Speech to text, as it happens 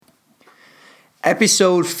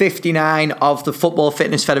Episode 59 of the Football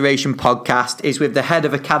Fitness Federation podcast is with the head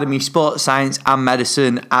of Academy Sports Science and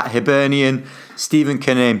Medicine at Hibernian, Stephen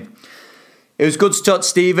Kernahan. It was good to talk to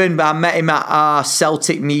Stephen, but I met him at our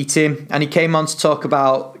Celtic meeting and he came on to talk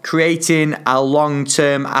about creating a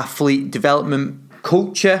long-term athlete development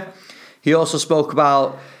culture. He also spoke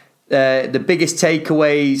about the biggest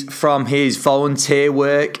takeaways from his volunteer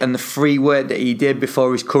work and the free work that he did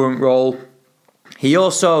before his current role. He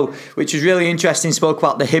also, which was really interesting, spoke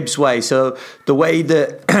about the Hibs way. So the way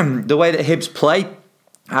that Hibs play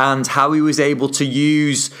and how he was able to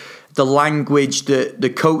use the language that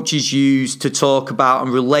the coaches use to talk about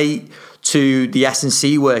and relate to the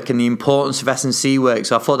S&C work and the importance of S&C work.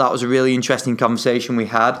 So I thought that was a really interesting conversation we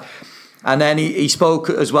had. And then he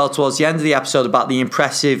spoke as well towards the end of the episode about the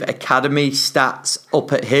impressive academy stats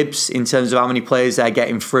up at Hibs in terms of how many players they're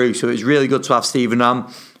getting through. So it was really good to have Stephen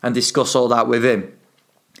on and discuss all that with him.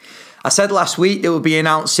 I said last week that we'll be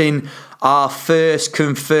announcing our first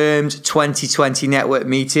confirmed 2020 network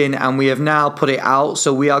meeting, and we have now put it out.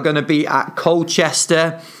 So we are going to be at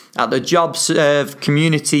Colchester at the JobServe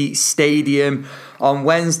Community Stadium on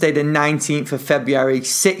Wednesday the 19th of February,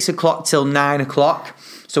 6 o'clock till 9 o'clock.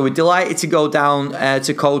 So we're delighted to go down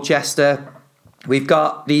to Colchester. We've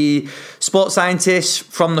got the sports scientists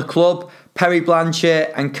from the club, Perry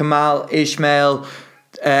Blanchett and Kamal Ismail.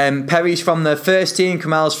 Perry's from the first team,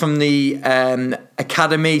 Kamal's from the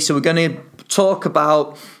academy. So we're going to talk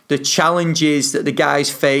about the challenges that the guys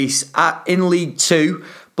face in League Two,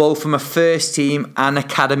 both from a first team and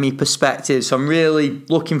academy perspective. So I'm really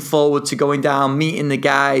looking forward to going down, meeting the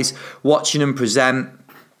guys, watching them present.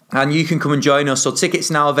 And you can come and join us. So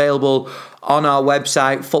tickets now available on our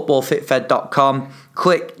website, footballfitfed.com.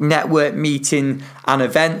 Click Network Meeting and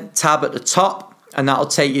Event tab at the top, and that'll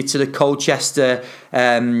take you to the Colchester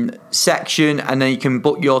section, and then you can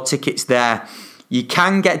book your tickets there. You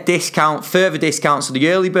can get further discounts. So the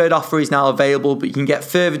early bird offer is now available, but you can get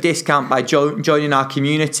further discount by joining our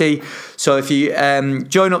community. So if you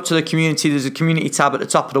join up to the community, there's a community tab at the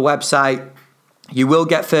top of the website. You will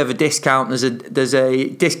get further discount. There's a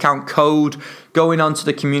discount code going on to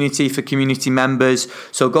the community for community members.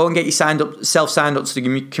 So go and get you self-signed up to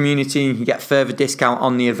the community, and you can get further discount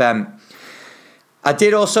on the event. I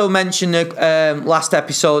did also mention the last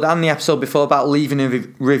episode and the episode before about leaving a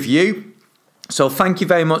review. So thank you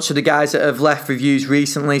very much to the guys that have left reviews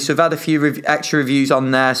recently. So we've had a few extra reviews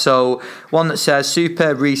on there. So one that says,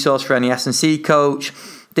 superb resource for any S&C coach.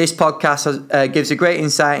 This podcast gives a great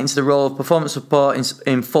insight into the role of performance support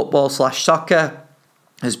in football/soccer.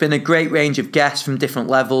 There's been a great range of guests from different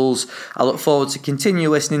levels. I look forward to continue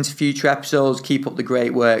listening to future episodes. Keep up the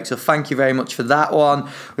great work. So thank you very much for that one.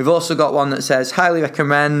 We've also got one that says, highly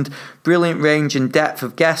recommend. Brilliant range and depth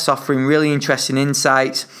of guests offering really interesting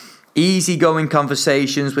insights. Easygoing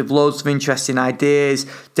conversations with loads of interesting ideas.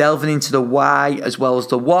 Delving into the why as well as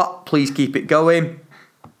the what. Please keep it going.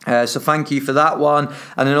 So thank you for that one.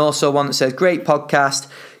 And then also one that says, great podcast,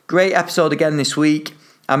 great episode again this week.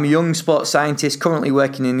 I'm a young sports scientist currently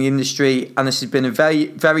working in the industry, and this has been a very,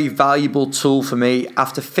 very valuable tool for me.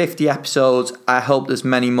 After 50 episodes, I hope there's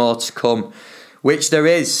many more to come, which there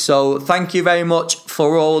is. So thank you very much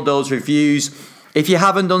for all those reviews. If you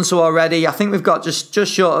haven't done so already, I think we've got just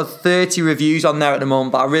short of 30 reviews on there at the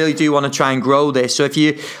moment, but I really do want to try and grow this. So if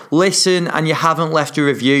you listen and you haven't left a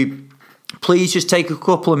review, please just take a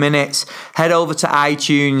couple of minutes, head over to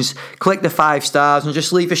iTunes, click the 5 stars and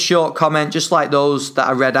just leave a short comment just like those that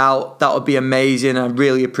I read out. That would be amazing. I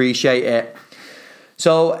really appreciate it.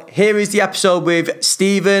 So here is the episode with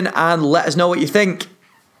Stephen, and let us know what you think.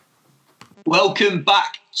 Welcome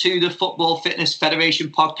back to the Football Fitness Federation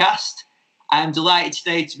podcast. I'm delighted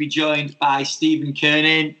today to be joined by Stephen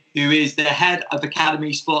Kernahan, who is the head of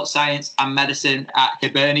Academy Sports Science and Medicine at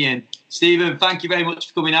Hibernian. Stephen, thank you very much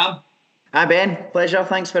for coming on. Hi Ben, pleasure.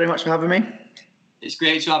 Thanks very much for having me. It's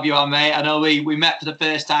great to have you on, mate. I know we met for the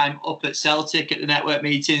first time up at Celtic at the network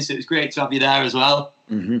meeting, so it was great to have you there as well.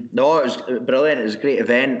 Mm-hmm. No, it was brilliant. It was a great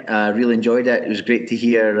event. I really enjoyed it. It was great to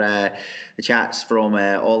hear the chats from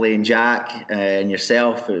Ollie and Jack and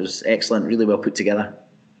yourself. It was excellent, really well put together.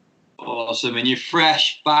 Awesome. And you're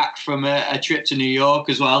fresh back from a trip to New York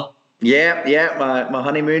as well? Yeah, my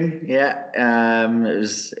honeymoon. Yeah,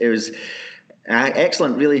 it was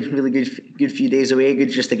excellent. Really good few days away. Good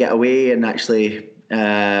just to get away and actually,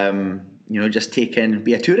 just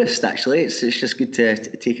be a tourist. Actually, it's just good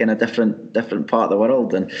to take in a different part of the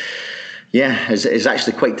world. And yeah, it's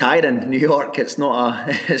actually quite tiring. New York, it's not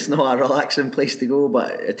a relaxing place to go,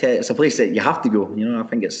 but it's a place that you have to go. I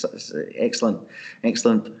think it's excellent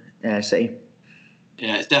city.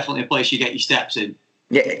 Yeah, it's definitely a place you get your steps in.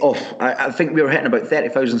 Yeah, I think we were hitting about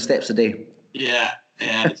 30,000 steps a day. Yeah,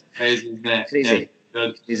 it's crazy, isn't it? Crazy.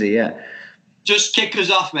 Yeah, crazy, yeah. Just kick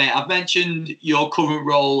us off, mate. I've mentioned your current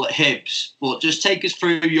role at Hibs, but just take us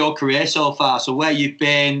through your career so far. So where you've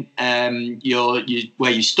been,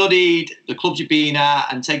 where you studied, the clubs you've been at,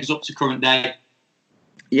 and take us up to current day.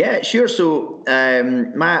 Yeah, sure. So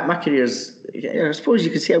my career's, I suppose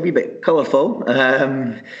you could say, a wee bit colourful.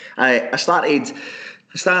 I started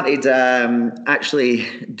actually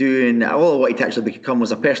doing, all I wanted to actually become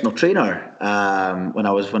was a personal trainer when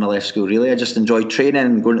I left school. Really, I just enjoyed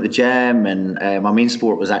training, going to the gym, and my main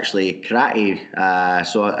sport was actually karate. I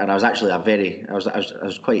was actually I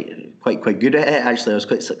was quite good at it. Actually, I was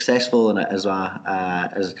quite successful in it as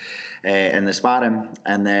in the sparring,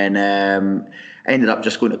 and then I ended up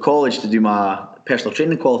just going to college to do my personal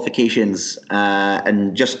training qualifications,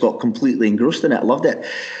 and just got completely engrossed in it. I loved it.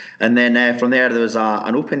 And then from there was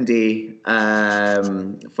an open day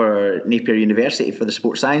for Napier University for the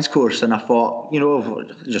sports science course, and I thought,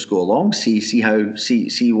 just go along, see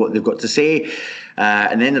what they've got to say,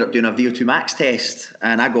 and ended up doing a VO2 max test,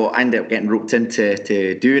 and I ended up getting roped into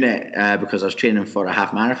doing it because I was training for a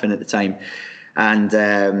half marathon at the time. And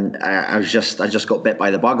I just got bit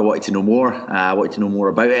by the bug. I wanted to know more. I wanted to know more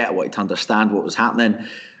about it. I wanted to understand what was happening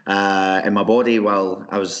in my body while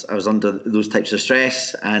I was under those types of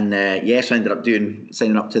stress. And so I ended up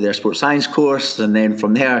signing up to their sports science course, and then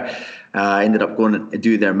from there I ended up going to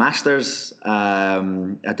do their masters.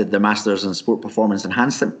 I did their masters in sport performance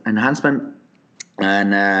enhancement.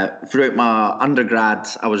 And throughout my undergrad,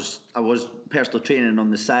 I was personal training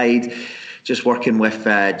on the side, just working with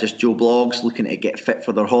just Joe Blogs, looking to get fit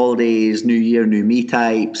for their holidays, New Year, new me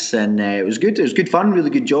types, and it was good. It was good fun, really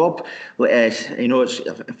good job. I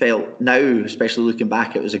felt now, especially looking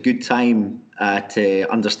back, it was a good time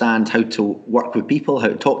to understand how to work with people, how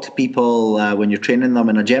to talk to people when you're training them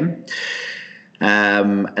in a gym.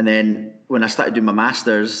 And then when I started doing my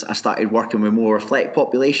masters, I started working with more flex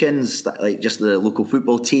populations, like just the local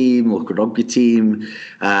football team, local rugby team,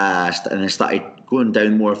 and then started going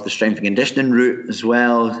down more of the strength and conditioning route as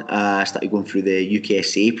well. I started going through the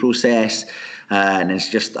UKSA process, and it's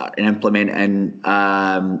just starting implementing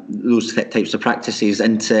those types of practices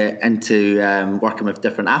into working with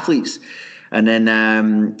different athletes. And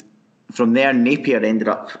then from there, Napier ended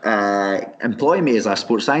up employing me as a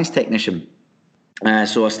sports science technician.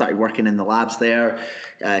 So I started working in the labs there,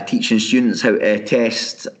 teaching students how to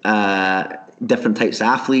test different types of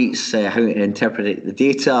athletes, how to interpret the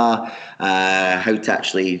data, how to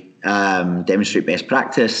actually demonstrate best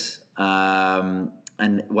practice.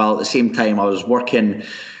 And while at the same time I was working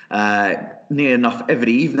near enough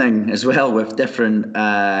every evening as well with different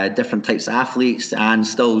types of athletes, and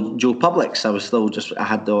still Joe Publics. I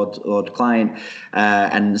had the odd client,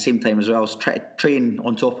 and at the same time as well I was trying to train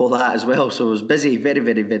on top of all that as well. So I was busy, very,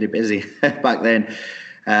 very, very busy back then.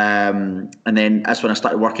 And then that's when I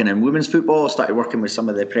started working in women's football. I started working with some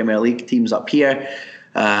of the Premier League teams up here.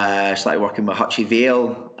 I started working with Hutchie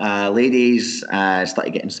Vale ladies.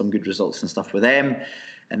 Started getting some good results and stuff with them.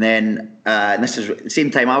 And then and this is at the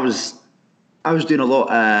same time I was doing a lot.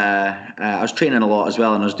 I was training a lot as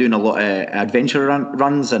well, and I was doing a lot of adventure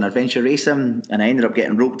runs and adventure racing. And I ended up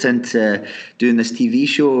getting roped into doing this TV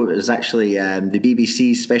show. It was actually the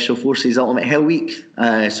BBC's Special Forces Ultimate Hell Week.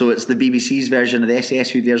 So it's the BBC's version of the SAS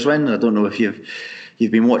Who Dares Win. I don't know if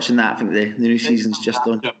you've been watching that. I think the new season's just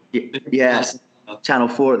on. Yeah, it's Channel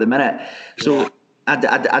 4 at the minute. So I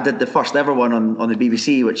did the first ever one on the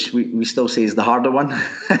BBC, which we still say is the harder one.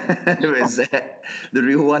 It was the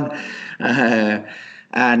real one.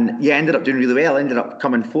 And yeah, I ended up doing really well. I ended up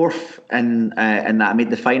coming fourth in that. I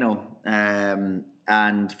made the final.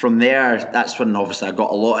 And from there, that's when obviously I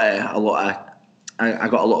got a lot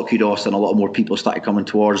of kudos, and a lot of more people started coming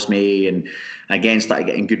towards me, and again started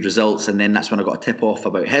getting good results. And then that's when I got a tip off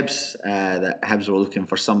about Hibs, that Hibs were looking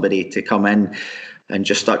for somebody to come in and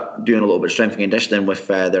just start doing a little bit of strength and conditioning with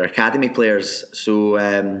their academy players. So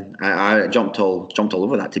I jumped all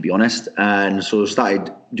over that, to be honest. And so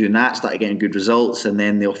started doing that, started getting good results, and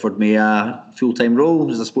then they offered me a full-time role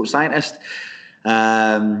as a sports scientist.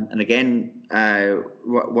 And again,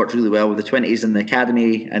 worked really well with the 20s in the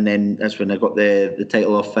academy, and then that's when I got the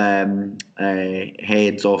title of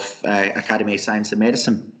heads of Academy of Science and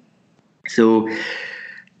Medicine. So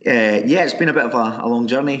it's been a bit of a long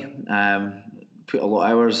journey. Put a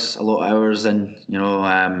lot of hours in,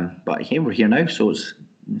 but hey, we're here now, so it's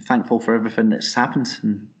thankful for everything that's happened.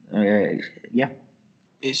 And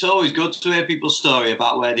it's always good to hear people's story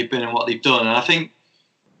about where they've been and what they've done, and I think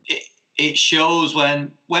it shows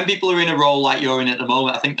when people are in a role like you're in at the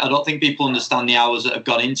moment. I don't think people understand the hours that have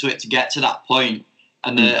gone into it to get to that point.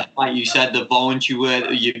 and like you said, the voluntary work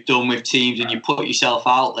that you've done with teams and you put yourself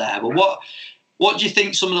out there. But what do you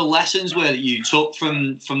think some of the lessons were that you took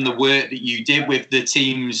from the work that you did with the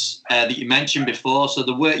teams that you mentioned before? So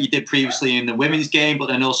the work you did previously in the women's game, but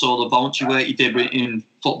then also the voluntary work you did in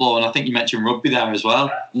football, and I think you mentioned rugby there as well.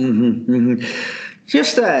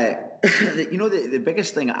 Just, the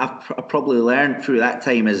biggest thing I've probably learned through that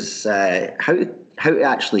time is how to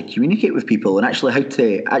actually communicate with people, and actually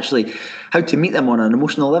how to meet them on an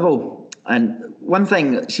emotional level. And one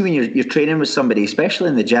thing, see, when you're training with somebody, especially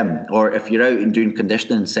in the gym, or if you're out and doing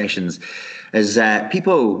conditioning sessions, is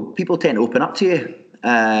people tend to open up to you.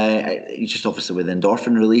 Just obviously with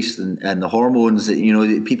endorphin release and the hormones,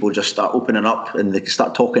 people just start opening up and they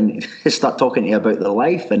start talking to you about their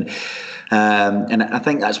life. And I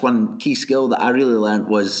think that's one key skill that I really learned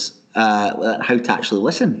was how to actually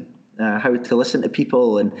listen, how to listen to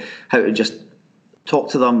people and how to just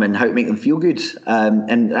talk to them and how to make them feel good.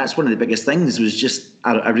 And that's one of the biggest things was just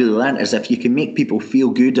I really learned is if you can make people feel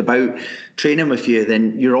good about training with you,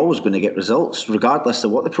 then you're always going to get results regardless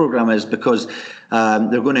of what the program is, because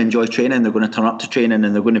they're going to enjoy training, they're going to turn up to training,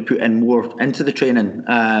 and they're going to put in more into the training.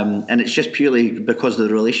 And it's just purely because of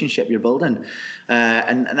the relationship you're building.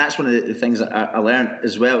 And that's one of the things that I learned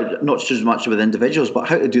as well, not just much with individuals, but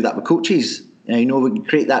how to do that with coaches. We can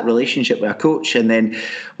create that relationship with a coach, and then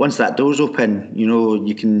once that door's open,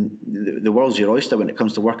 you can. The world's your oyster when it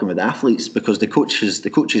comes to working with athletes, because the coach is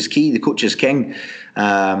key, the coach is king,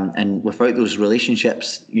 and without those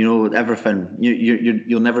relationships, everything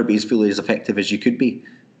you'll never be as fully as effective as you could be.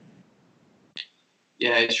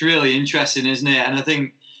 Yeah, it's really interesting, isn't it? And I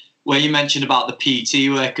think where you mentioned about the PT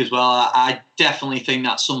work as well, I definitely think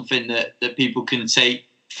that's something that people can take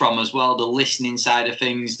from as well, the listening side of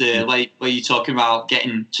things, like where you're talking about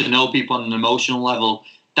getting to know people on an emotional level.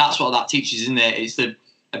 That's what that teaches, isn't it? It's a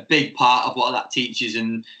big part of what that teaches.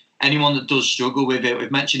 And anyone that does struggle with it,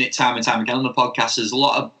 we've mentioned it time and time again on the podcast, there's a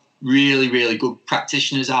lot of really, really good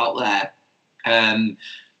practitioners out there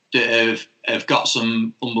that have got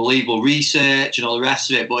some unbelievable research and all the rest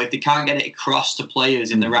of it. But if they can't get it across to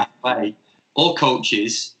players in the right way, or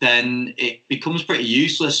coaches, then it becomes pretty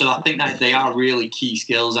useless. So I think that they are really key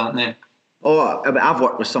skills, aren't they? Oh, I've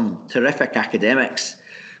worked with some terrific academics,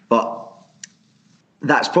 but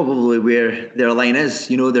that's probably where their line is.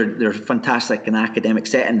 They're fantastic in an academic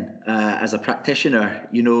setting. As a practitioner,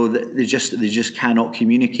 they just cannot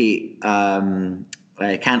communicate.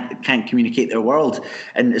 Can't communicate their world,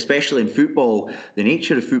 and especially in football, the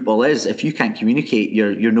nature of football is if you can't communicate,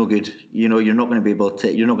 you're no good. You're not going to be able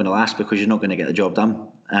to. You're not going to last because you're not going to get the job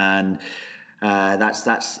done. And that's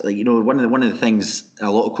one of the things a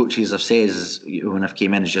lot of coaches have said is when I've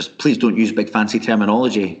came in is just please don't use big fancy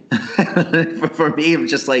terminology. For me, I'm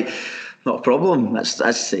just like, not a problem.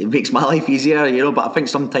 That's it makes my life easier, But I think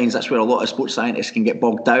sometimes that's where a lot of sports scientists can get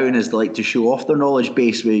bogged down, is they like to show off their knowledge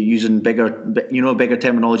base with using bigger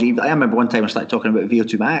terminology. I remember one time I started talking about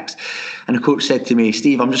VO2 max, and the coach said to me,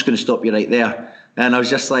 "Steve, I'm just going to stop you right there." And I was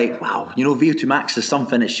just like, wow, VO2 max is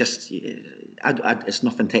something. It's just, it's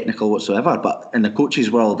nothing technical whatsoever. But in the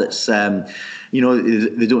coaches' world, it's, they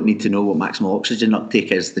don't need to know what maximal oxygen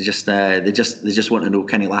uptake is. They just want to know,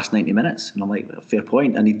 can it last 90 minutes? And I'm like, fair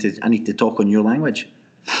point. I need to talk on your language.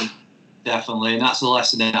 Definitely, and that's the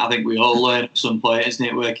lesson that I think we all learn at some point, isn't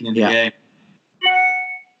it? Working in the game.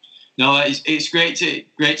 No, it's great to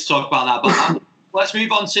talk about that. But let's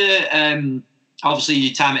move on to obviously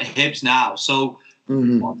your time at Hibs now. So,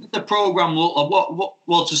 what did the program look?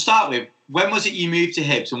 Well, to start with, when was it you moved to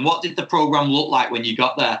Hibs, and what did the program look like when you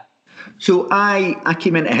got there? So I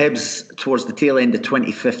came into Hibs towards the tail end of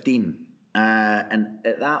 2015, and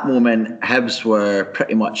at that moment, Hibs were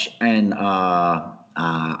pretty much in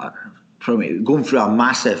going through a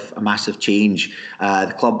massive change.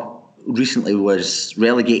 The club recently was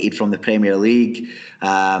relegated from the Premier League.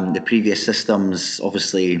 The previous systems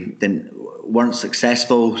obviously weren't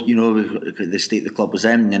successful, the state the club was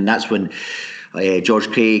in, and that's when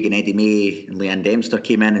George Craig and Eddie May and Leanne Dempster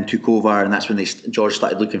came in and took over, and that's when George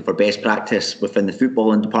started looking for best practice within the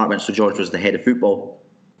footballing department. So George was the head of football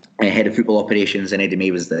operations, and Eddie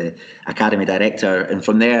May was the academy director, and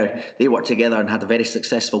from there they worked together and had a very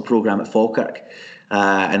successful programme at Falkirk,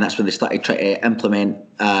 and that's when they started trying to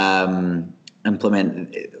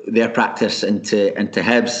implement their practice into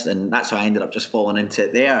Hibs, and that's how I ended up just falling into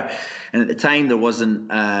it there. And at the time there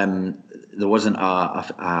wasn't a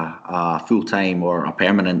full-time or a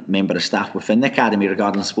permanent member of staff within the academy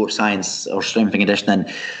regarding sports science or strength and conditioning,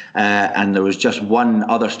 and there was just one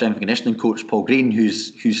other strength and conditioning coach, Paul Green,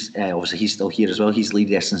 who's obviously he's still here as well. He's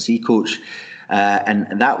lead S&C coach,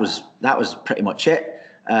 and that was pretty much it.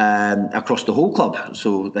 across the whole club,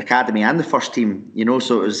 so the academy and the first team.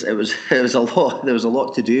 So it was a lot. There was a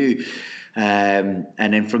lot to do. And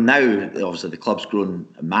then from now, obviously the club's grown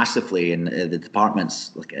massively, and the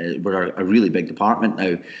departments, we're a really big department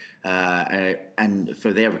now. And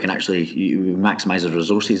for there, we can actually maximise the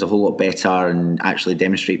resources a whole lot better and actually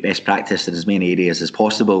demonstrate best practice in as many areas as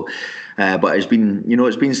possible. But it's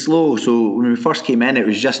been slow. So when we first came in, it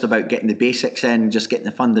was just about getting the basics in, just getting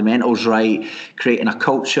the fundamentals right, creating a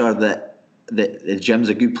culture that the gym's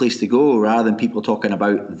a good place to go, rather than people talking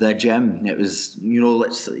about the gym. It was,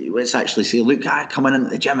 let's actually say, look, coming into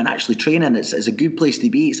the gym and actually training, it's a good place to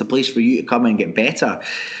be. It's a place for you to come and get better.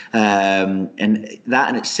 And that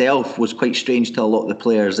in itself was quite strange to a lot of the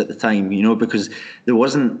players at the time, because there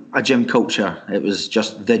wasn't a gym culture. It was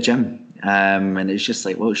just the gym. And it's just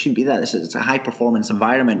like, well, it shouldn't be that. It's a high performance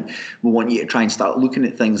environment. We want you to try and start looking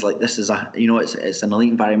at things like this as it's an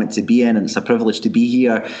elite environment to be in, and it's a privilege to be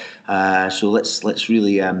here. So let's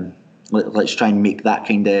really let's try and make that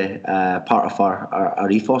kind of part of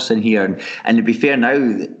our ethos in here. And to be fair,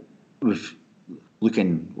 now we've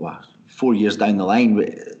looking 4 years down the line,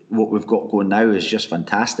 what we've got going now is just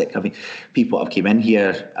fantastic. I mean, people that have came in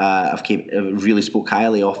here have really spoke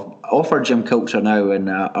highly of our gym culture now, and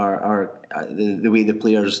the way the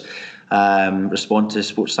players respond to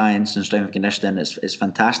sports science and strength and conditioning is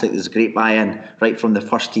fantastic. There's a great buy-in right from the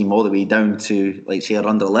first team all the way down to, like, say, our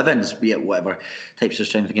under-11s, be it whatever types of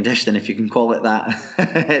strength and conditioning, if you can call it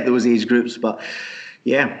that, those age groups. But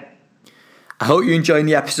yeah. I hope you're enjoying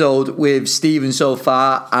the episode with Stephen so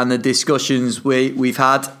far and the discussions we've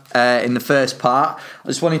had in the first part. I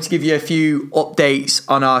just wanted to give you a few updates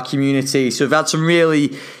on our community. So we've had some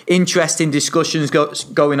really interesting discussions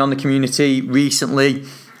going on in the community recently.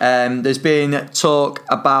 There's been talk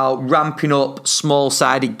about ramping up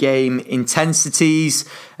small-sided game intensities,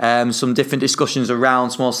 some different discussions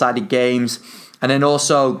around small-sided games, and then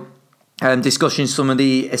also discussing some of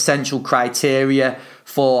the essential criteria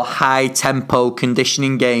for high-tempo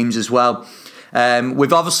conditioning games as well.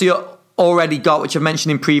 We've obviously already got, which I've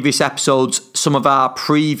mentioned in previous episodes, some of our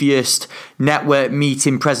previous network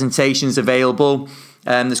meeting presentations available.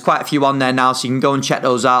 There's quite a few on there now, so you can go and check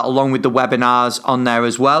those out, along with the webinars on there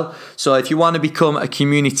as well. So if you want to become a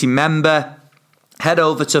community member, head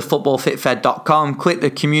over to footballfitfed.com, click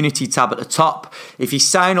the community tab at the top. If you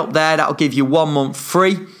sign up there, that'll give you 1 month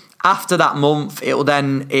free. After that month,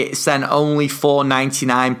 it's then only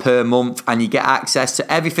 $4.99 per month, and you get access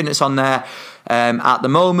to everything that's on there at the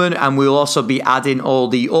moment. And we'll also be adding all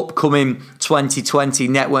the upcoming 2020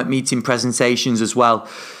 network meeting presentations as well.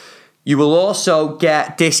 You will also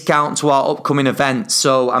get discount to our upcoming events.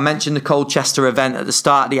 So I mentioned the Colchester event at the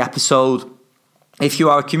start of the episode. If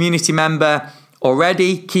you are a community member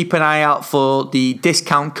already, keep an eye out for the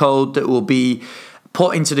discount code that will be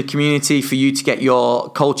put into the community for you to get your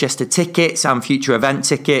Colchester tickets and future event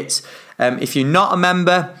tickets. If you're not a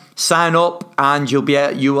member, sign up and you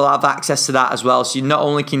will have access to that as well. So not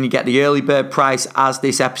only can you get the early bird price as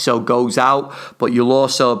this episode goes out, but you'll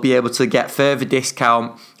also be able to get further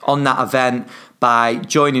discount on that event by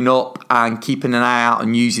joining up and keeping an eye out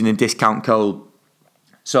and using the discount code.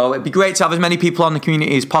 So it'd be great to have as many people on the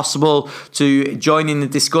community as possible to join in the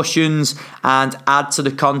discussions and add to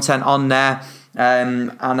the content on there.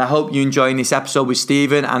 And I hope you're enjoying this episode with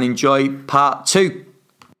Stephen and enjoy part 2.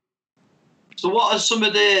 So what are some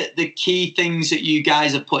of the key things that you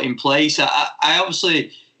guys have put in place? I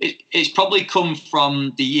obviously, it's probably come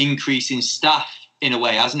from the increase in staff in a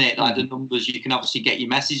way, hasn't it? Like the numbers, you can obviously get your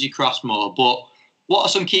message across more. But what are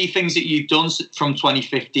some key things that you've done from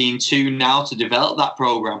 2015 to now to develop that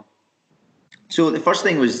programme? So the first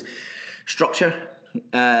thing was structure.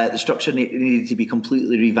 The structure needed to be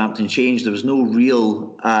completely revamped and changed. There was no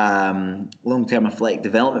real long-term athletic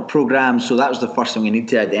development program. So that was the first thing we need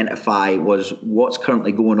to identify, was what's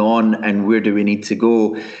currently going on and where do we need to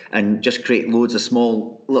go, and just create loads of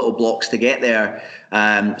small little blocks to get there.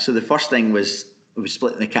 So the first thing was we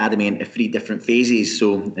split the academy into 3 different phases.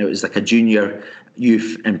 So it was like a junior,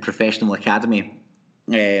 youth and professional academy.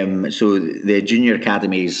 So the junior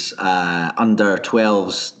academies, under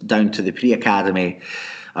 12s down to the pre-academy,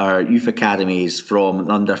 our youth academies from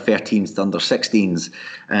under 13s to under 16s,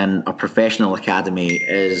 and our professional academy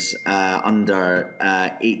is under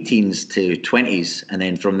 18s to 20s, and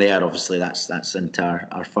then from there, obviously, that's into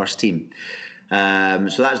our first team. So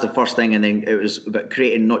that was the first thing, and then it was about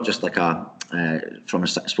creating not just like a from a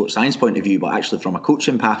sports science point of view, but actually from a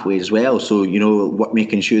coaching pathway as well. So,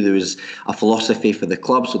 making sure there was a philosophy for the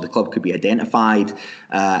club, so the club could be identified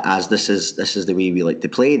as this is the way we like to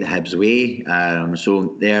play, the Hibs way.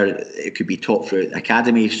 So there, it could be taught through the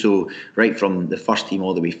academy. So right from the first team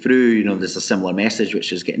all the way through, there's a similar message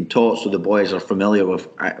which is getting taught, so the boys are familiar with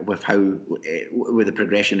the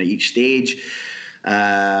progression at each stage.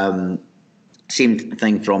 Same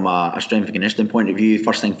thing from a strength and conditioning point of view.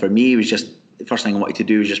 First thing for me was the first thing I wanted to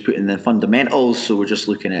do was just put in the fundamentals. So we're just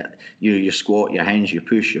looking at your squat, your hinge, your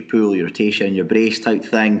push, your pull, your rotation, your brace type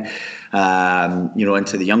thing.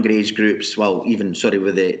 Into the younger age groups. Well, even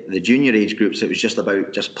with the junior age groups, it was just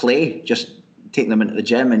about just play, just take them into the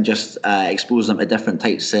gym and just expose them to different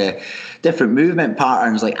types of different movement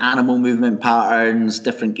patterns, like animal movement patterns,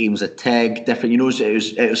 different games of TIG, different.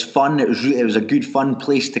 It was fun. It was a good fun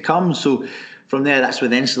place to come. So from there, that's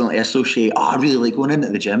when they instantly associate, I really like going into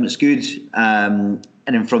the gym, it's good. And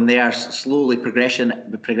then from there, slowly progressing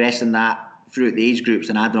that throughout the age groups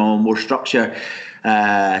and adding on more structure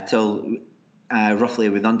till roughly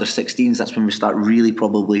with under 16s, that's when we start really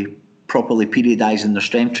properly periodising their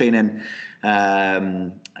strength training.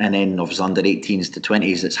 And then obviously under 18s to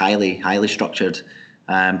 20s, it's highly structured.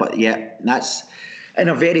 But yeah, that's in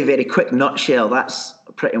a very, very quick nutshell, that's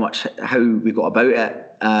pretty much how we got about it.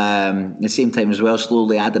 At the same time as well,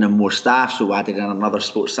 slowly adding in more staff. So we added in another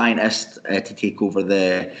sports scientist to take over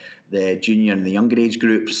the junior and the younger age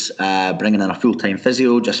groups, bringing in a full-time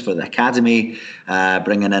physio just for the academy,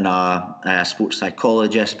 bringing in a sports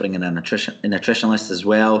psychologist, bringing in a nutritionist as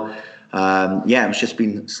well. It's just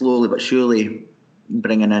been slowly but surely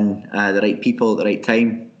bringing in the right people at the right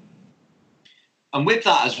time. And with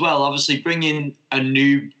that as well, obviously bringing a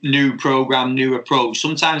new program, new approach,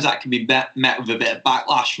 sometimes that can be met with a bit of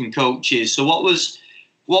backlash from coaches. So what was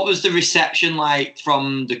the reception like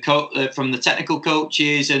from the technical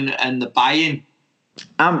coaches and the buy-in?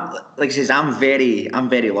 Like I says, I'm very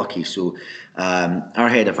lucky. So our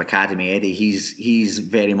head of academy, Eddie, he's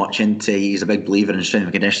very much he's a big believer in strength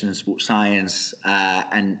and conditioning, sports science,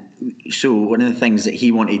 and so one of the things that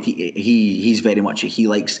he wanted, he's very much, he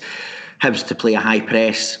likes Hibs to play a high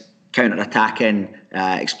press, counter-attacking,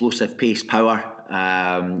 explosive pace, power.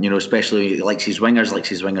 Especially likes his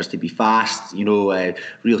wingers to be fast.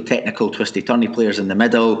 Real technical, twisty-turny players in the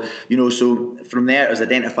middle. So from there, it was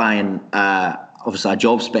identifying obviously a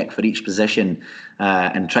job spec for each position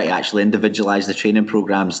and try to actually individualise the training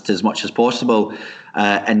programmes to as much as possible.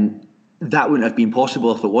 And that wouldn't have been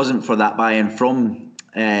possible if it wasn't for that buy-in from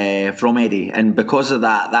Eddie, and because of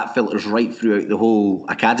that filters right throughout the whole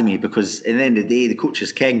academy, because at the end of the day the coach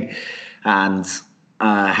is king, and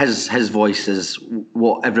his voice is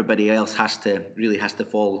what everybody else has to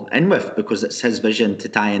fall in with, because it's his vision to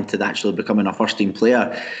tie into actually becoming a first team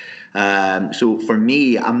player. So for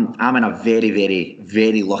me, I'm in a very, very,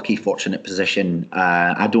 very lucky, fortunate position.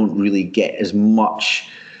 I don't really get as much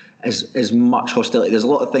hostility. There's a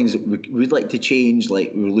lot of things that we'd like to change,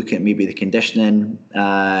 like we were looking at maybe the conditioning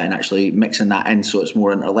and actually mixing that in so it's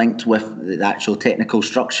more interlinked with the actual technical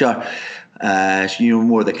structure,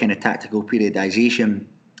 more the kind of tactical periodization.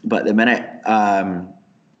 But at the minute,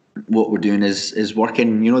 what we're doing is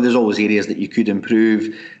working. There's always areas that you could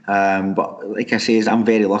improve, but like I say, I'm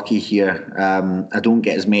very lucky here. I don't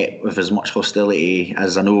get met with as much hostility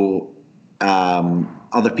as I know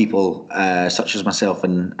other people, such as myself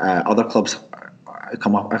and other clubs,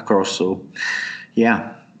 come up across. So,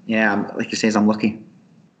 yeah. Like I say, I'm lucky.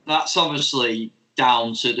 That's obviously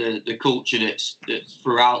down to the culture that's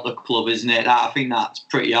throughout the club, isn't it? I think that's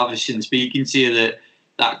pretty obvious in speaking to you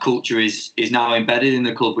that culture is now embedded in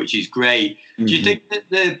the club, which is great. Mm-hmm. Do you think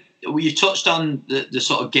that you touched on the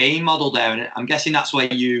sort of game model there, and I'm guessing that's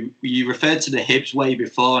where you referred to the Hibs way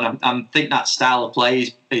before, and I think that style of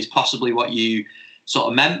play is possibly what you sort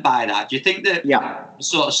of meant by that. Do you think that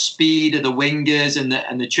sort of speed of the wingers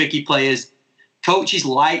and the tricky players, coaches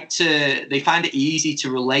they find it easy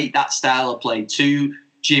to relate that style of play to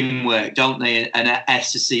gym work, don't they, and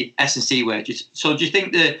S&C work? So do you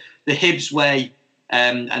think the Hibs way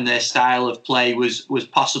and their style of play was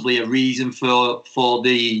possibly a reason for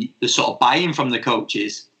the sort of buy-in from the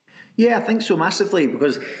coaches? Yeah, I think so massively,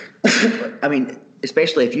 because I mean,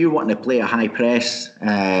 especially if you're wanting to play a high press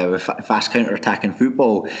with fast counter-attacking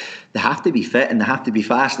football, they have to be fit and they have to be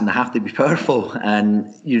fast and they have to be powerful,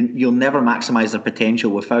 and you'll never maximise their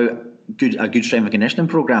potential without a good strength and conditioning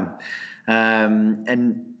programme.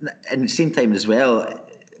 And at the same time as well,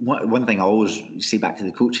 one thing I always say back to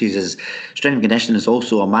the coaches is strength and conditioning is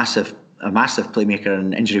also a massive playmaker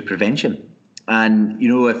in injury prevention. And, you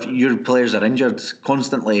know, if your players are injured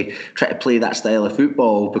constantly, try to play that style of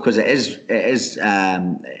football, because there's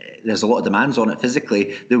a lot of demands on it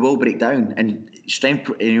physically, they will break down. And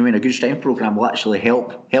a good strength program will actually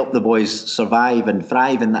help the boys survive and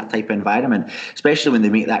thrive in that type of environment, especially when they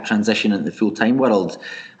make that transition into the full-time world.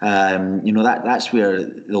 That's where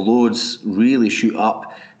the loads really shoot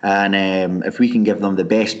up. And if we can give them the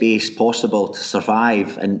best base possible to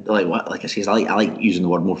survive, and like I say, I like using the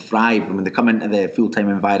word more thrive. And when they come into the full-time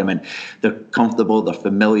environment, they're comfortable, they're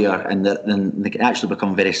familiar, and then they can actually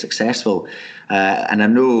become very successful. And I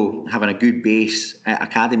know having a good base at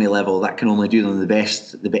academy level, that can only do them the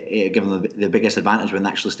best, give them the biggest advantage when they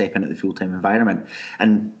actually step into the full-time environment.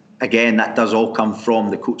 And again, that does all come from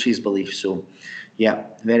the coach's belief. So, yeah,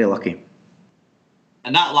 very lucky.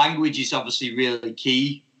 And that language is obviously really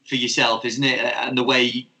key for yourself, isn't it? And the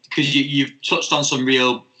way, because you've touched on some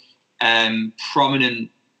real prominent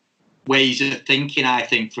ways of thinking, I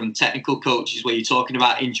think, from technical coaches, where you're talking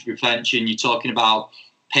about injury prevention, you're talking about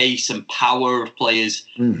pace and power of players.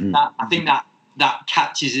 Mm-hmm. I think that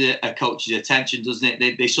catches a coach's attention, doesn't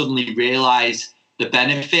it? They suddenly realise the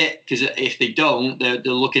benefit, because if they don't, they're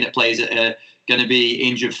looking at players that are going to be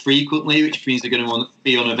injured frequently, which means they're going to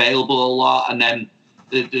be unavailable a lot, and then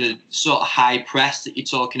the sort of high press that you're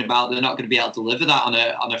talking about, they're not going to be able to deliver that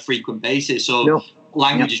on a frequent basis. So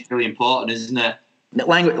language is really important, isn't it?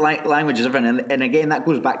 Language is everything, and again, that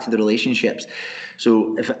goes back to the relationships.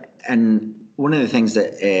 So one of the things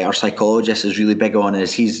that our psychologist is really big on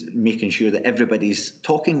is he's making sure that everybody's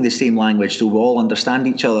talking the same language, so we all understand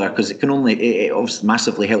each other, because it obviously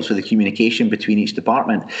massively helps with the communication between each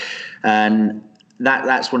department. And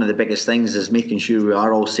that's one of the biggest things, is making sure we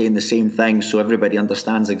are all saying the same thing, so everybody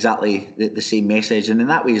understands exactly the same message. And in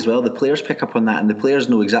that way as well, the players pick up on that, and the players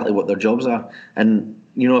know exactly what their jobs are. And,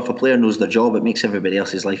 you know, if a player knows their job, it makes everybody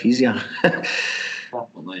else's life easier.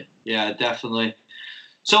 Definitely. Yeah, definitely.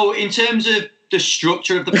 So in terms of the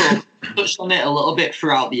structure of the program, you touched on it a little bit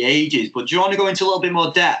throughout the ages, but do you want to go into a little bit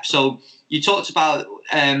more depth? So you talked about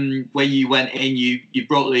where you went in, you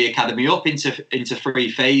brought the academy up into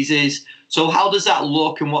 3 phases. So how does that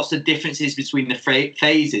look, and what's the differences between the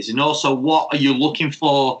phases? And also, what are you looking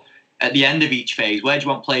for at the end of each phase? Where do you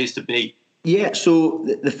want players to be? Yeah, so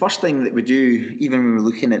the first thing that we do, even when we're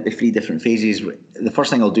looking at the 3 different phases, the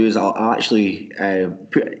first thing I'll do is I'll actually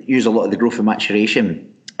use a lot of the growth and maturation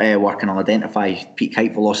work, and I'll identify peak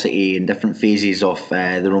height velocity in different phases of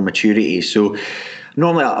their own maturity. So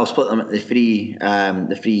normally I'll split them into the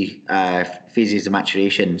three phases of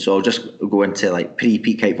maturation. So I'll just go into like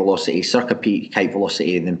pre-peak height velocity, circa peak height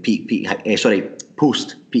velocity, and then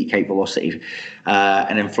post peak height velocity,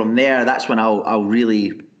 and then from there, that's when I'll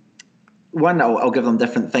really. I'll give them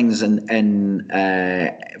different things in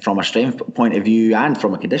from a strength point of view and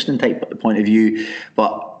from a conditioning type point of view,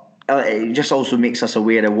 but it just also makes us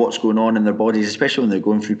aware of what's going on in their bodies, especially when they're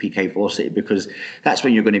going through peak height velocity, because that's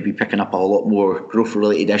when you're going to be picking up a lot more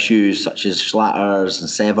growth-related issues such as slatters and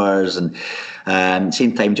severs, and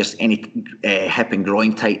same time just any hip and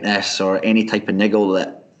groin tightness or any type of niggle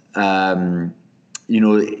that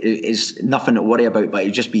is nothing to worry about, but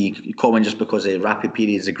it'll just be common just because of rapid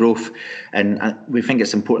periods of growth. And we think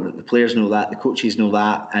it's important that the players know that, the coaches know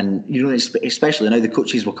that, and especially now the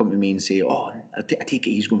coaches will come to me and say, I take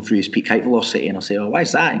it he's going through his peak height velocity, and I'll say, why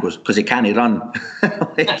is that? He goes, because he can't run.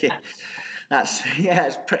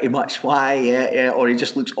 That's pretty much why. Yeah. Or he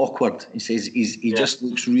just looks awkward. He says he just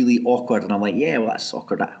looks really awkward, and I'm like, well, that's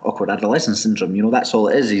awkward adolescent syndrome. That's all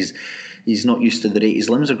it is. He's not used to the rate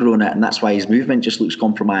his limbs are growing at, and that's why his movement just looks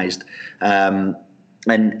compromised. And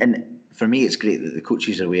for me, it's great that the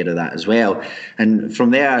coaches are aware of that as well. And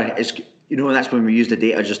from there, it's that's when we use the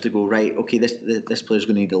data just to go, right, okay, this player's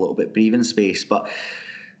going to need a little bit of breathing space, but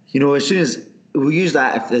as soon as we'll use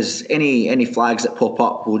that, if there's any flags that pop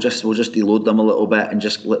up, we'll just deload them a little bit and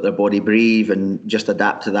just let their body breathe and just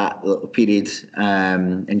adapt to that little period,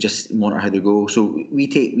 and just monitor how they go. So we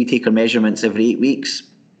take our measurements every 8 weeks,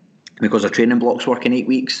 because our training blocks work in 8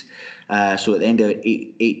 weeks. So at the end of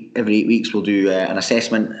every 8 weeks, we'll do an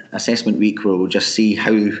assessment week where we'll just see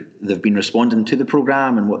how they've been responding to the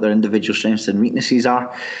program and what their individual strengths and weaknesses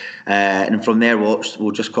are. And from there,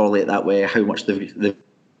 we'll just correlate that way how much they've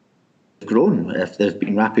grown. If there's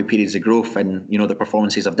been rapid periods of growth and the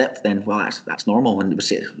performances have dipped, then that's normal, and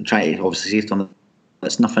we try to obviously say to them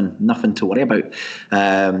that's nothing to worry about.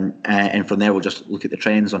 And from there, we'll just look at the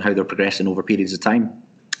trends on how they're progressing over periods of time.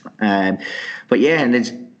 But yeah, and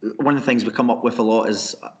it's one of the things we come up with a lot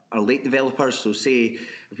is our late developers. So say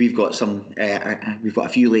if we've got a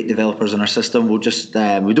few late developers in our system, we'll just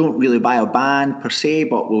we don't really buy a band per se,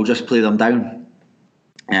 but we'll just play them down.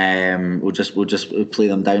 We'll play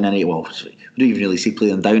them down in it. Well, we don't even really say play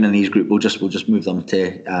them down in age group. We'll just move them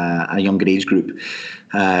to a younger age group,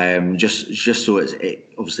 just so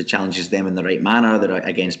it obviously challenges them in the right manner. They're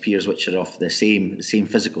against peers which are of the same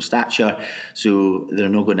physical stature, so they're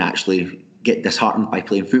not going to actually get disheartened by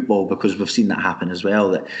playing football, because we've seen that happen as well,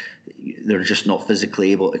 that they're just not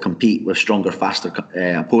physically able to compete with stronger, faster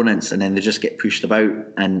opponents, and then they just get pushed about,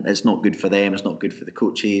 and it's not good for them, it's not good for the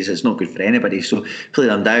coaches, it's not good for anybody. So play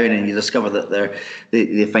them down and you discover that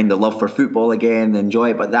they find the love for football again, they enjoy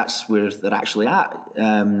it, but that's where they're actually at,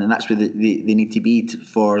 and that's where they need to be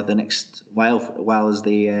for the next while as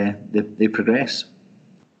they progress.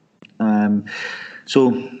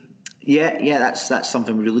 Yeah, that's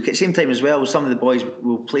something we look at. Same time as well, some of the boys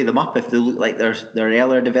will play them up if they look like they're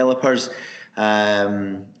earlier developers,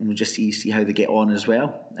 and we'll just see how they get on as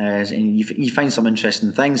well. And you find some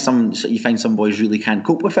interesting things. You find some boys really can't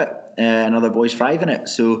cope with it, and other boys thrive in it.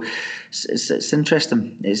 So it's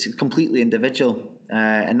interesting. It's completely individual,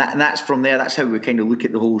 and that's from there. That's how we kind of look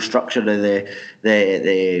at the whole structure of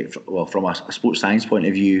well, from a sports science point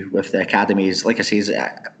of view with the academies. Like I say,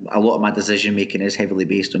 a lot of my decision making is heavily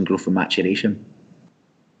based on growth and maturation.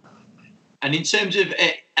 And in terms of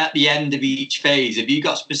at the end of each phase, have you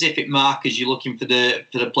got specific markers you're looking for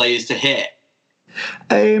the players to hit?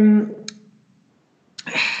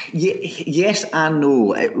 Yes and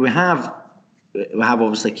no. We have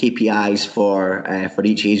obviously KPIs for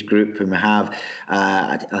each age group, and we have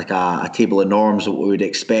a table of norms that we would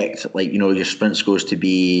expect, like, your sprint scores to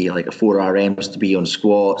be like a 4 RMs to be on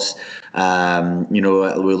squats. We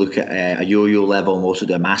look at a yo-yo level, and we also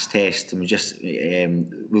do a mass test, and we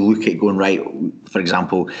look at going right. For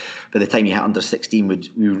example, by the time you hit under 16, we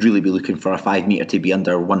would really be looking for a 5 metre to be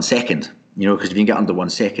under 1 second. Because if you can get under 1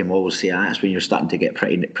 second, we'll always say that's when you're starting to get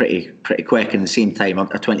pretty quick. And at the same time,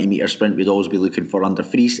 a 20 metre sprint, we'd always be looking for under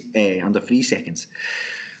 3 seconds.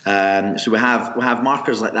 So we have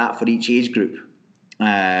markers like that for each age group.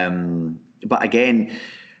 But again,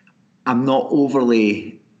 I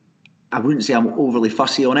wouldn't say I'm overly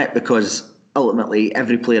fussy on it, because ultimately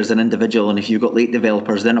every player is an individual, and if you've got late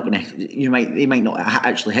developers, they're not going to. They might not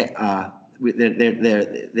actually hit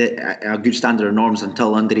they're a good standard of norms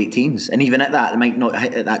until under 18s, and even at that, they might not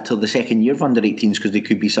hit that till the second year of under 18s, because they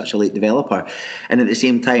could be such a late developer. And at the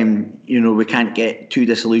same time, we can't get too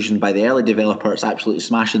disillusioned by the early developers absolutely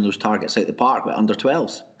smashing those targets out the park with under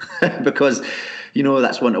 12s, because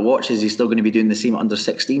that's one to watch. Is he's still going to be doing the same at under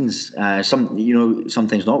 16s?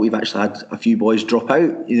 Sometimes not. We've actually had a few boys drop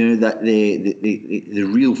out. That the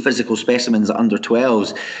real physical specimens at under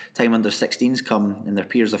 12s, time under 16s come and their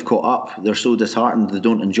peers have caught up. They're so disheartened, they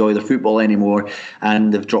don't enjoy the football anymore,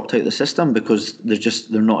 and they've dropped out the system because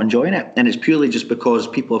they're not enjoying it. And it's purely just because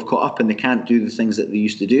people have caught up and they can't do the things that they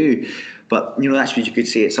used to do. But that's what you could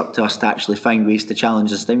say. It's up to us to actually find ways to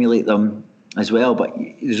challenge and stimulate them as well, but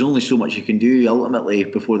there's only so much you can do ultimately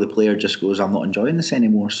before the player just goes, I'm not enjoying this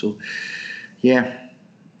anymore. So yeah,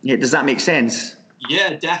 does that make sense?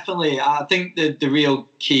 Yeah, definitely. I think the real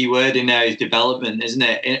key word in there is development, isn't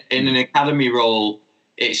it? In an academy role,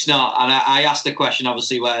 it's not, and I asked the question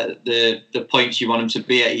obviously where the points you want them to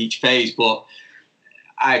be at each phase, but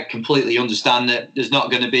I completely understand that there's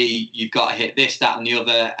not going to be, you've got to hit this, that and the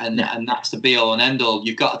other, and that's the be all and end all.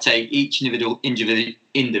 You've got to take each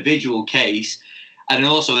individual case, and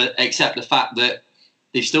also accept the fact that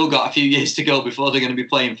they've still got a few years to go before they're going to be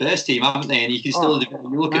playing first team, haven't they? And you can still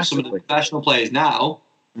look at some of the professional players now,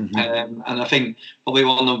 and I think probably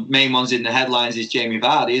one of the main ones in the headlines is Jamie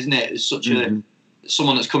Vardy, isn't it? It's such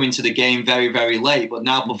someone that's come into the game very, very late, but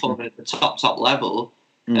now performing at the top level,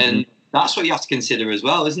 and that's what you have to consider as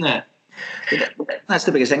well, isn't it? That's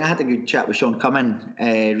the biggest thing. I had a good chat with Sean Cummin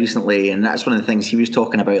recently, and that's one of the things he was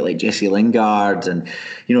talking about, like Jesse Lingard, and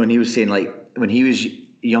and he was saying, like, when he was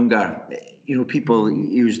younger, he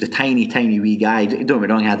was the tiny wee guy. Don't get me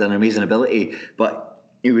wrong, he had an amazing ability,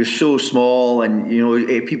 but he was so small, and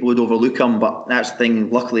people would overlook him. But that's the thing.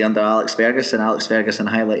 Luckily, under Alex Ferguson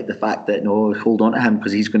highlighted the fact that hold on to him,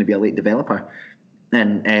 because he's going to be a late developer.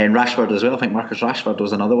 And Rashford as well. I think Marcus Rashford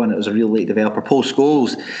was another one. It was a real late developer. Paul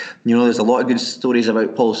Scholes, there's a lot of good stories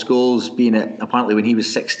about Paul Scholes being apparently when he was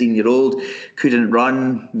 16-year-old, couldn't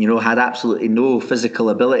run, had absolutely no physical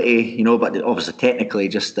ability, but obviously technically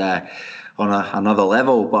just on another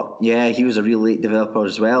level. But yeah, he was a real late developer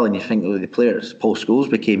as well. And you think the players Paul Scholes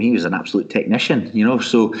became, he was an absolute technician,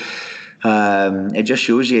 So it just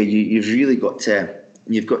shows you've really got to.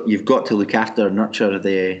 You've got to look after and nurture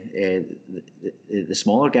the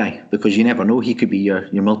smaller guy, because you never know, he could be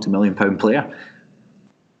your multi-million-pound player.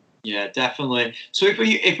 Yeah, definitely. So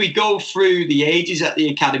if we go through the ages at the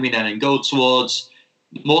academy then and go towards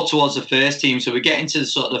more towards the first team. So we're getting to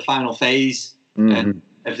sort of the final phase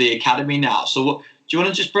of the academy now. So do you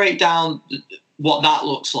want to just break down what that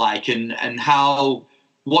looks like and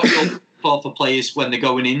what you're looking for players when they're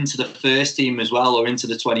going into the first team as well, or into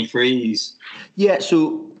the 23s? Yeah,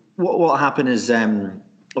 so what will happen is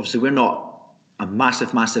obviously we're not a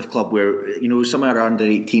massive club where, some of our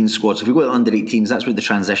under-18 squads, if we go to under-18s, that's where the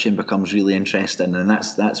transition becomes really interesting, and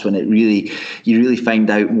that's when you really find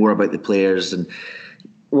out more about the players. And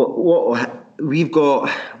what we've got,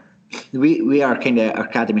 we are kind of, our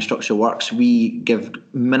academy structure works. We give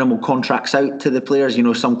minimal contracts out to the players.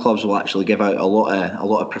 Some clubs will actually give out a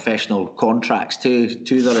lot of professional contracts to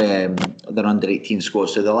their under-18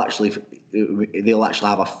 squads. So they'll actually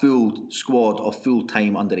have a full squad of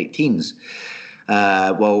full-time under-18s.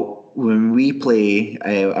 Well, when we play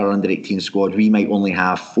our under-18 squad, we might only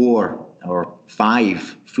have 4 or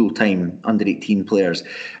 5 full-time under-18 players,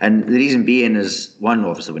 and the reason being is, one,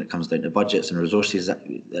 obviously when it comes down to budgets and resources,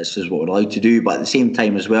 this is what we're allowed to do, but at the same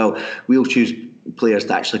time as well, we'll choose players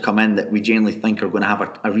to actually come in that we genuinely think are going to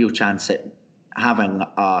have a real chance at having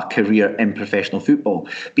a career in professional football,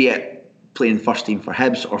 be it playing first team for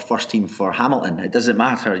Hibs or first team for Hamilton. It doesn't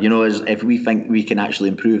matter, if we think we can actually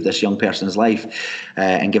improve this young person's life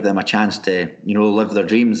and give them a chance to, live their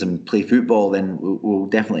dreams and play football, then we'll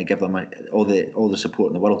definitely give them all the support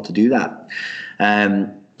in the world to do that.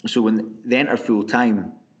 So when they enter full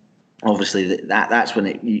time, obviously that's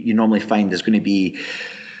when you normally find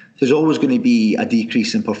there's always going to be a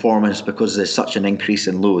decrease in performance because there's such an increase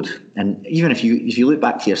in load. And even if you look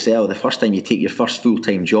back to yourself, the first time you take your first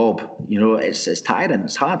full-time job, it's tiring,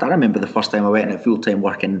 it's hard. I remember the first time I went into full-time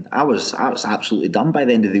work, and I was absolutely done by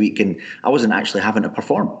the end of the week, and I wasn't actually having to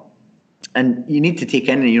perform. And you need to take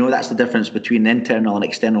in, that's the difference between internal and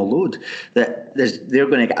external load, that they're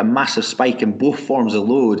going to get a massive spike in both forms of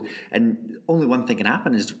load, and only one thing can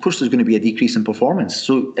happen is, of course, there's going to be a decrease in performance.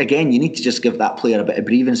 So again, you need to just give that player a bit of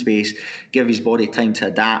breathing space, give his body time to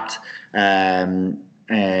adapt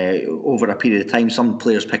over a period of time. Some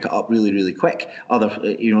players pick it up really, really quick. Other,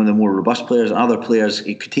 the more robust players, and other players,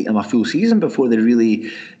 it could take them a full season before they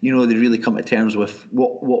really, they really come to terms with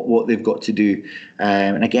what they've got to do.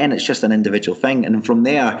 And again, it's just an individual thing. And from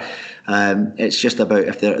there, it's just about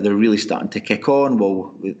if they're really starting to kick on.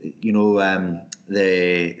 Well,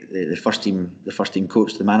 the first team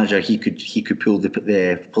coach, the manager, he could pull the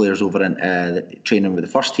players over and training with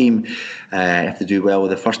the first team. If they do well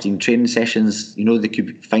with the first team training sessions, they could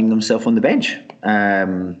find themselves on the bench.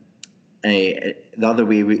 The other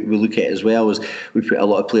way we look at it as well is we put a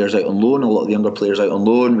lot of players out on loan, a lot of the younger players out on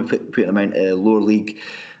loan. We put them into lower league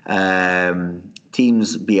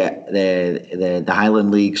teams, be it the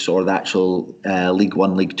Highland leagues or the actual League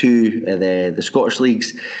 1, League 2, the Scottish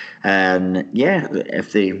leagues. And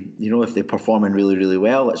if they're performing really, really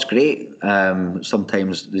well, it's great.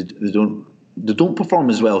 Sometimes they don't perform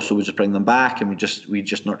as well, so we just bring them back and we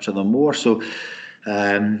just nurture them more. So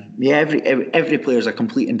every player is a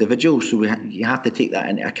complete individual, so you have to take that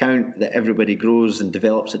into account, that everybody grows and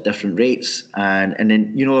develops at different rates, and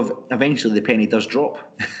then eventually the penny does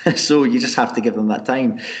drop. So you just have to give them that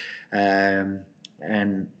time.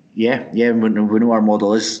 We know our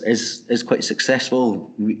model is quite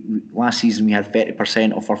successful. Last season we had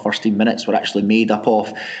 30% of our first team minutes were actually made up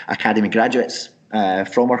of academy graduates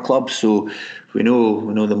from our club. So we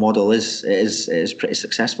know the model is pretty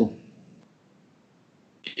successful.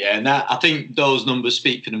 Yeah, and I think those numbers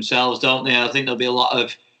speak for themselves, don't they? I think there'll be a lot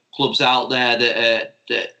of clubs out there that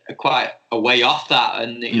are quite a way off that,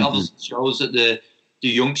 and it obviously shows that the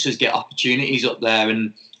youngsters get opportunities up there,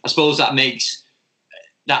 and I suppose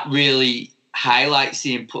that really highlights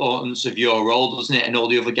the importance of your role, doesn't it? And all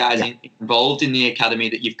the other guys involved in the academy,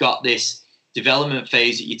 that you've got this development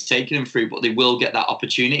phase that you're taking them through, but they will get that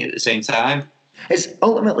opportunity at the same time. It's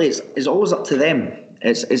always up to them.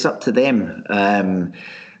 It's up to them.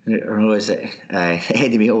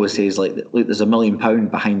 Eddie always says, look, there's £1 million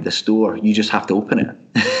behind the store. You just have to open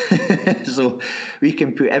it. So we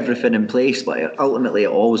can put everything in place, but ultimately it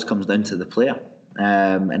always comes down to the player.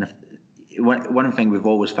 And one thing we've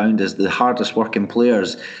always found is the hardest working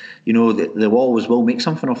players, they always will make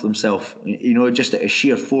something of themselves, just at a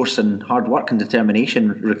sheer force and hard work and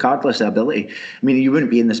determination, regardless of ability. I mean, you wouldn't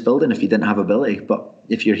be in this building if you didn't have ability, but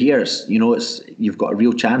if you're here, you've got a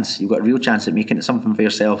real chance. You've got a real chance at making it something for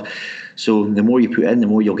yourself. So the more you put in, the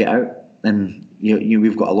more you'll get out. And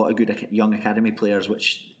we've got a lot of good young academy players,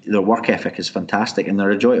 which their work ethic is fantastic and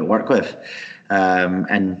they're a joy to work with. I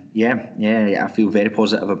feel very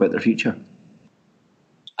positive about their future.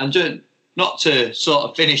 And not to sort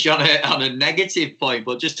of finish on a negative point,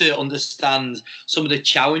 but just to understand some of the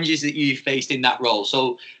challenges that you faced in that role.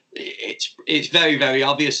 So it's very, very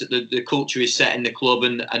obvious that the culture is set in the club,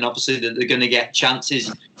 and obviously that they're going to get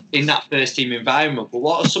chances in that first team environment. But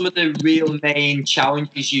what are some of the real main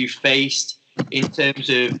challenges you faced in terms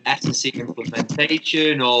of S&C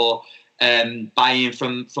implementation or buy-in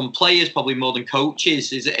from players, probably more than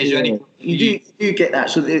coaches? Is there any? You do get that.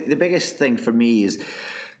 So the biggest thing for me is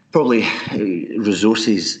probably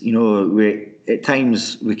resources. You know, at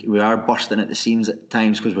times we are bursting at the seams at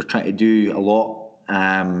times because we're trying to do a lot,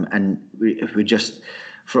 and we just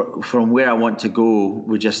from where I want to go,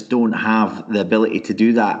 we just don't have the ability to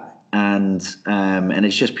do that. And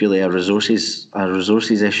it's just purely a resources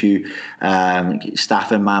issue,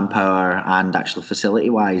 staffing, manpower, and actually facility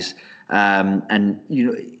wise. And you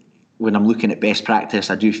know, when I'm looking at best practice,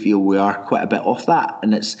 I do feel we are quite a bit off that,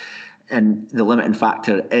 and the limiting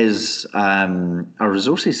factor is our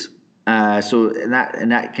resources. So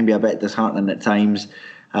that can be a bit disheartening at times.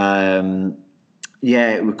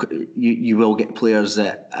 You will get players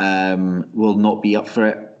that will not be up for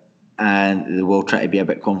it, and they will try to be a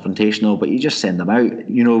bit confrontational, but you just send them out.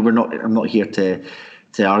 You know, I'm not here to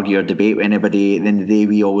argue or debate with anybody. At the end of the day,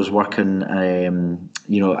 we always work on,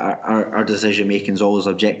 our decision making is always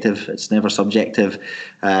objective. It's never subjective.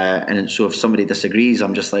 And so if somebody disagrees,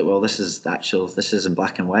 I'm just like, well, this is in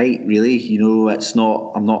black and white, really. You know, it's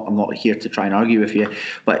not. I'm not here to try and argue with you,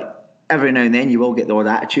 but every now and then you will get the odd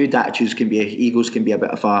attitude. Egos can be a bit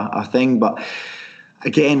of a thing, but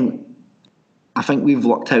again, I think we've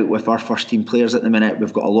lucked out with our first team players at the minute.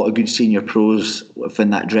 We've got a lot of good senior pros within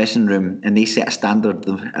that dressing room, and they set a standard.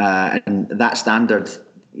 And that standard,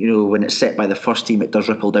 you know, when it's set by the first team, it does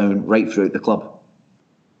ripple down right throughout the club.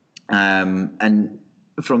 And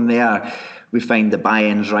from there, we find the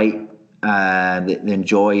buy-ins right. They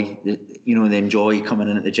enjoy coming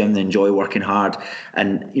in at the gym. They enjoy working hard,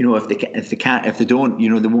 and you know, if they don't, you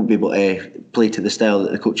know, they won't be able to play to the style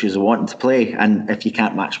that the coaches are wanting to play. And if you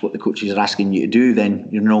can't match what the coaches are asking you to do, then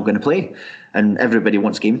you're not going to play. And everybody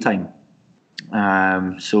wants game time.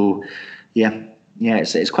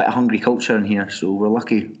 It's quite a hungry culture in here. So we're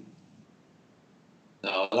lucky.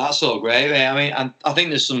 Oh, that's all great, mate. I mean, and I think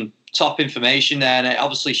there's some top information there, and it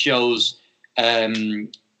obviously shows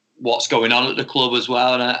what's going on at the club as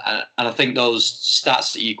well. And I think those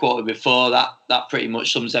stats that you quoted before, that pretty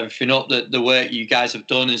much sums everything up. That the work you guys have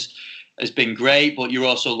done has been great, but you're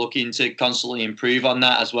also looking to constantly improve on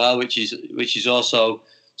that as well, which is also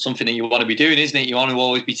something that you want to be doing, isn't it? You want to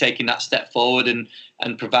always be taking that step forward and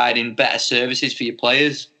providing better services for your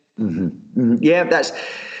players. Mm-hmm. Mm-hmm. Yeah, that's,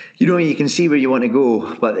 you know, you can see where you want to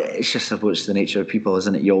go, but it's just about the nature of people,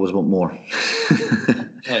 isn't it? You always want more.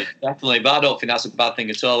 Yeah, definitely, but I don't think that's a bad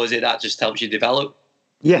thing at all, is it? That just helps you develop.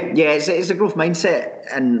 Yeah, it's a growth mindset,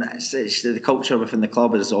 and it's the culture within the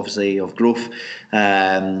club is obviously of growth,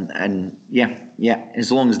 and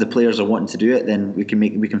as long as the players are wanting to do it, then we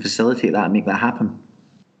can facilitate that and make that happen.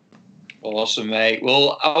 Awesome, mate.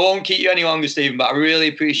 Well, I won't keep you any longer, Stephen, but I really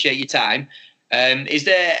appreciate your time. Is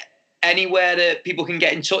there anywhere that people can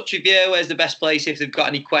get in touch with you? Where's the best place if they've got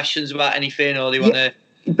any questions about anything, or they want to?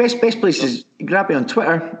 Best place is grab me on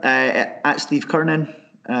Twitter at Steve Kernan.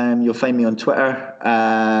 You'll find me on Twitter.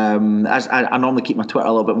 As I normally keep my Twitter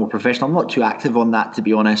a little bit more professional. I'm not too active on that, to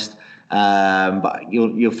be honest. But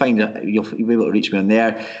you'll find it. You'll be able to reach me on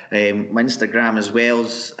there. My Instagram as well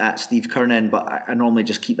is at Steve Kernan, but I normally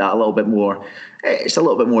just keep that a little bit more. It's a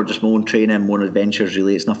little bit more just my own training, more adventures.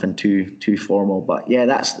 Really, it's nothing too formal. But yeah,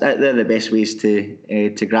 they're the best ways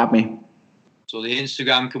to grab me. So the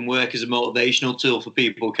Instagram can work as a motivational tool for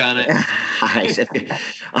people, can it?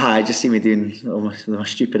 I just see me doing my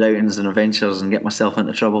stupid outings and adventures and get myself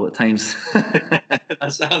into trouble at times.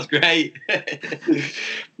 That sounds great.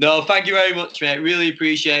 No, thank you very much, mate. Really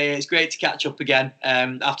appreciate it. It's great to catch up again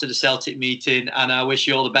after the Celtic meeting, and I wish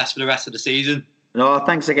you all the best for the rest of the season. No,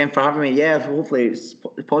 thanks again for having me. Yeah, hopefully it's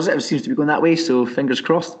positive. It seems to be going that way, so fingers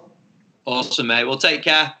crossed. Awesome, mate. Well, take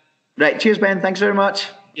care. Right, cheers, Ben. Thanks very much.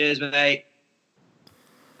 Cheers, mate.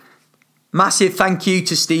 Massive thank you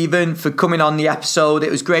to Stephen for coming on the episode. It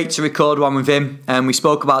was great to record one with him, and we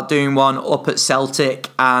spoke about doing one up at Celtic,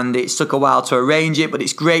 and it took a while to arrange it, but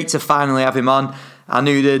it's great to finally have him on. I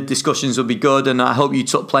knew the discussions would be good, and I hope you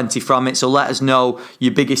took plenty from it, so let us know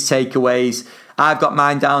your biggest takeaways. I've got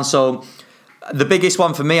mine down. So the biggest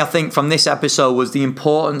one for me, I think, from this episode was the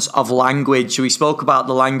importance of language. We spoke about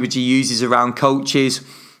the language he uses around coaches.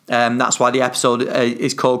 That's why the episode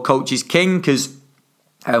is called Coach is King, because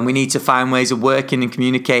we need to find ways of working and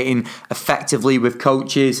communicating effectively with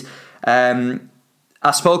coaches.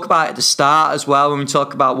 I spoke about it at the start as well when we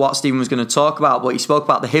talk about what Stephen was going to talk about, but he spoke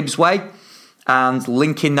about the Hibs way and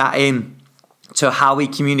linking that in to how he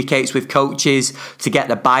communicates with coaches to get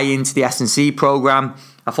the buy-in to the S&C programme.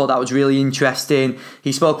 I thought that was really interesting.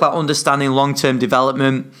 He spoke about understanding long-term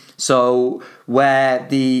development, so where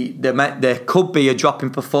there could be a drop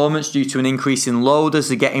in performance due to an increase in load as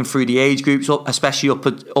they're getting through the age groups, especially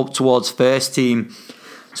up towards first team.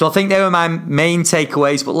 So I think they were my main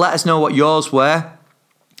takeaways, but let us know what yours were.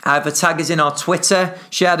 Either tag us in our Twitter,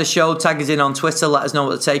 share the show, tag us in on Twitter, let us know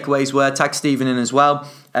what the takeaways were, tag Stephen in as well.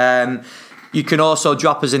 You can also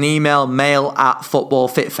drop us an email,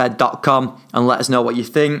 mail@footballfitfed.com, and let us know what you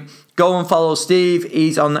think. Go and follow Steve.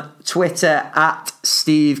 He's on Twitter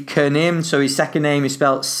 @SteveCurnyn. So his second name is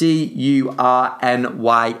spelled Curnyn.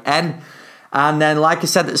 And then, like I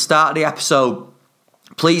said at the start of the episode,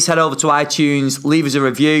 please head over to iTunes, leave us a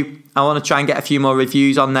review. I want to try and get a few more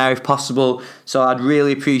reviews on there if possible. So I'd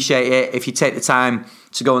really appreciate it if you take the time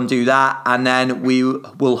to go and do that. And then we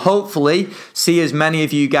will hopefully see as many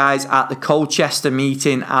of you guys at the Colchester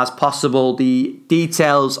meeting as possible. The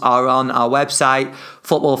details are on our website,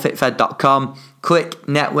 footballfitfed.com. Click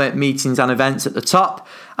network meetings and events at the top,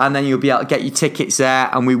 and then you'll be able to get your tickets there.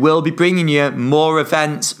 And we will be bringing you more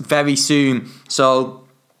events very soon. So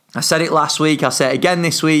I said it last week, I'll say it again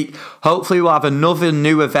this week. Hopefully we'll have another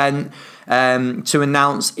new event to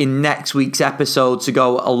announce in next week's episode to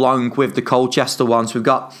go along with the Colchester ones. We've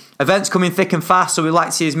got events coming thick and fast, so we'd like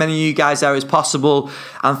to see as many of you guys there as possible.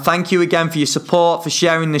 And thank you again for your support, for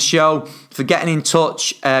sharing the show, for getting in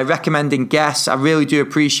touch, recommending guests. I really do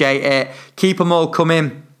appreciate it. Keep them all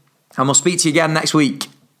coming, and we'll speak to you again next week.